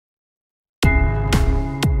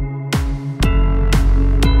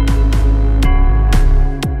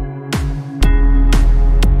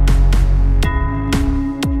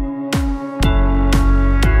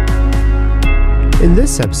In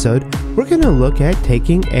this episode, we're going to look at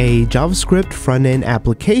taking a JavaScript front-end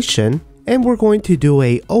application and we're going to do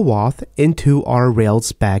a OAuth into our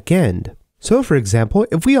Rails backend. So for example,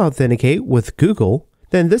 if we authenticate with Google,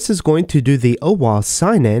 then this is going to do the OAuth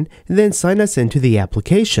sign-in and then sign us into the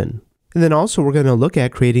application. And then also we're going to look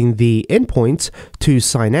at creating the endpoints to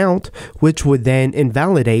sign out, which would then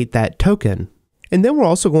invalidate that token. And then we're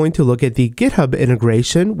also going to look at the GitHub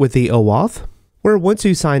integration with the OAuth, where once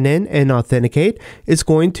you sign in and authenticate, it's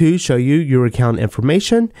going to show you your account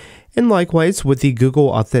information. And likewise with the Google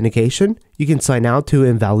authentication, you can sign out to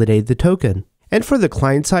invalidate the token. And for the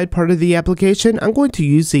client-side part of the application, I'm going to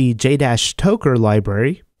use the j-toker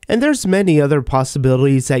library. And there's many other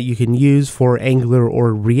possibilities that you can use for Angular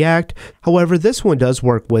or React. However, this one does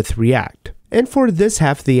work with React. And for this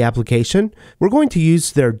half of the application, we're going to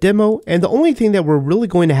use their demo, and the only thing that we're really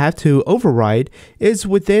going to have to override is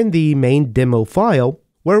within the main demo file,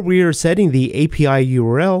 where we are setting the API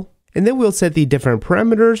URL, and then we'll set the different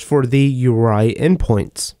parameters for the URI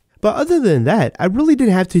endpoints. But other than that, I really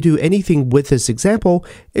didn't have to do anything with this example,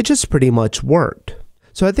 it just pretty much worked.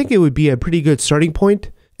 So I think it would be a pretty good starting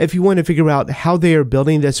point if you want to figure out how they are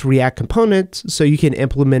building this React component so you can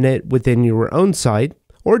implement it within your own site.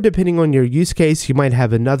 Or depending on your use case, you might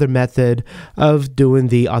have another method of doing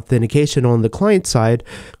the authentication on the client side,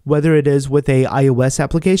 whether it is with a iOS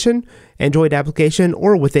application, Android application,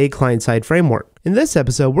 or with a client-side framework. In this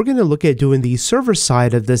episode, we're going to look at doing the server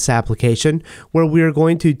side of this application, where we are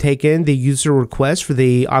going to take in the user request for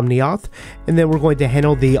the Omniauth, and then we're going to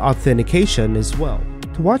handle the authentication as well.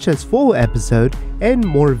 To watch this full episode and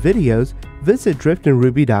more videos, visit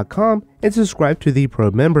driftinruby.com and subscribe to the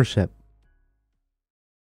Pro membership.